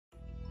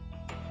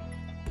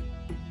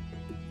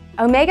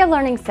Omega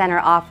Learning Center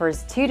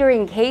offers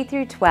tutoring K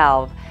through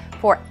 12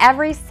 for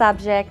every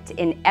subject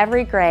in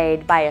every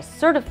grade by a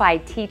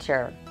certified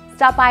teacher.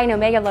 Stop by an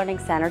Omega Learning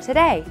Center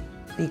today.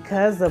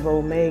 Because of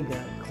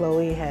Omega,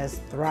 Chloe has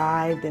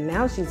thrived, and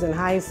now she's in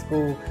high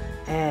school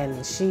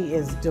and she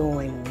is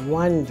doing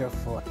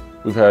wonderful.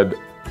 We've had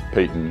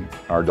Peyton,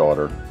 our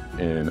daughter,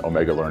 in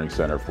Omega Learning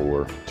Center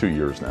for 2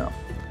 years now,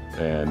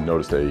 and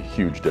noticed a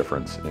huge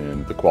difference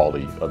in the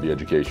quality of the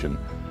education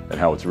and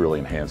how it's really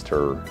enhanced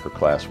her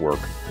classwork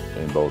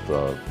in both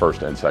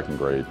first and second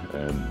grade.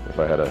 And if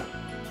I had to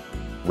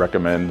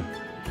recommend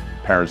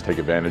parents take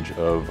advantage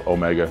of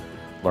Omega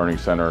Learning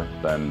Center,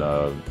 then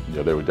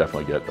they would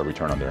definitely get a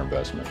return on their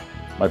investment.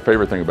 My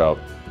favorite thing about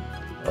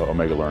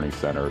Omega Learning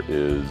Center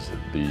is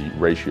the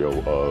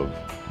ratio of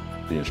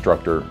the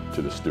instructor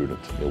to the student.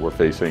 We're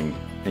facing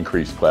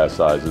increased class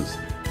sizes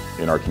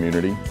in our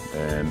community,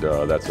 and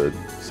that's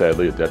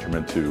sadly a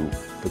detriment to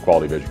the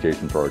quality of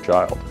education for our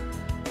child.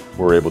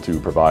 We're able to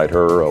provide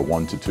her a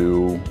 1 to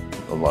 2,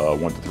 1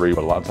 to 3,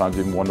 but a lot of times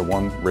even 1 to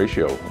 1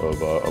 ratio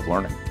of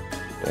learning.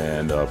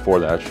 And for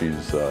that,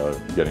 she's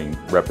getting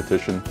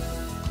repetition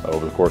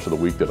over the course of the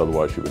week that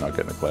otherwise she would not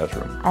get in the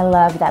classroom. I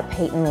love that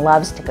Peyton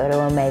loves to go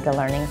to Omega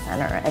Learning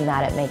Center and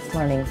that it makes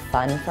learning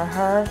fun for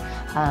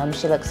her.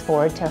 She looks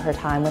forward to her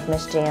time with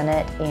Miss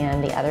Janet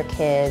and the other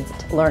kids.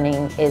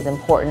 Learning is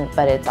important,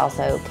 but it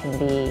also can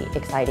be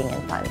exciting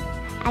and fun.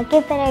 I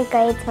get better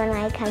grades when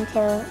I come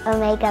to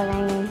Omega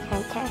Learning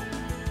Center.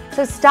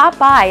 So stop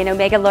by an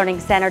Omega Learning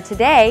Center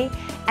today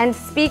and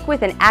speak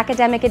with an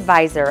academic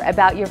advisor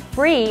about your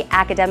free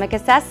academic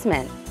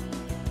assessment.